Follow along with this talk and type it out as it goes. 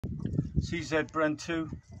CZ BREN 2,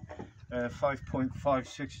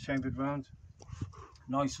 5.56 chambered round.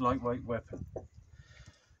 Nice lightweight weapon.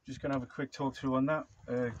 Just going to have a quick talk through on that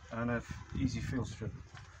and an easy field strip.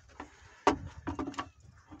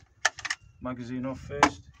 Magazine off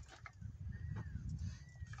first.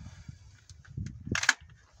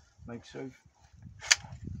 Make safe.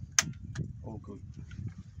 All good.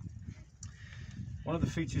 One of the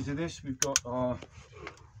features of this, we've got our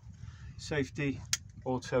safety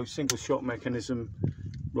auto single shot mechanism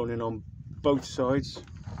running on both sides,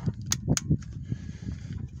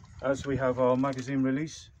 as we have our magazine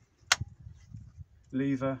release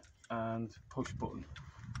lever and push button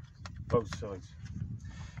both sides.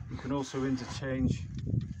 You can also interchange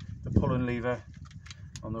the pull and lever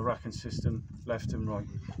on the racking system left and right.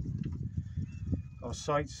 Our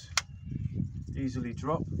sights easily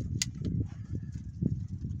drop.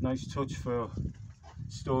 Nice touch for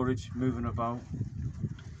storage, moving about.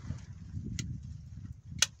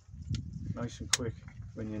 Nice and quick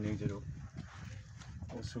when you need it up.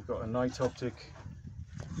 Also got a night optic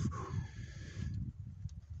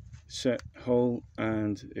set hole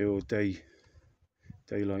and your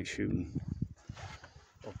daylight shooting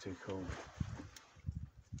optic hole.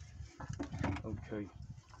 Okay.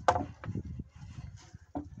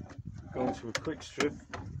 Go into a quick strip.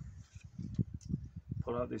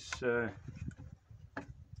 Pull out this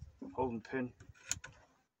holding pin.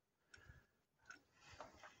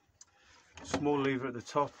 Small lever at the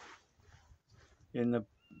top in the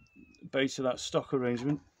base of that stock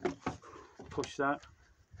arrangement. Push that,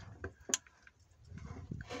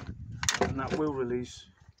 and that will release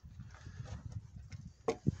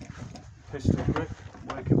pistol grip,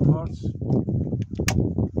 working parts,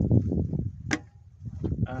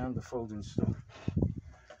 and the folding stock.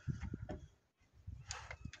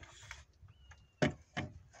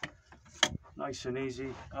 Nice and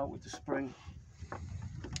easy, out with the spring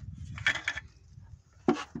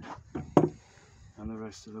and the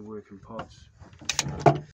rest of the working parts.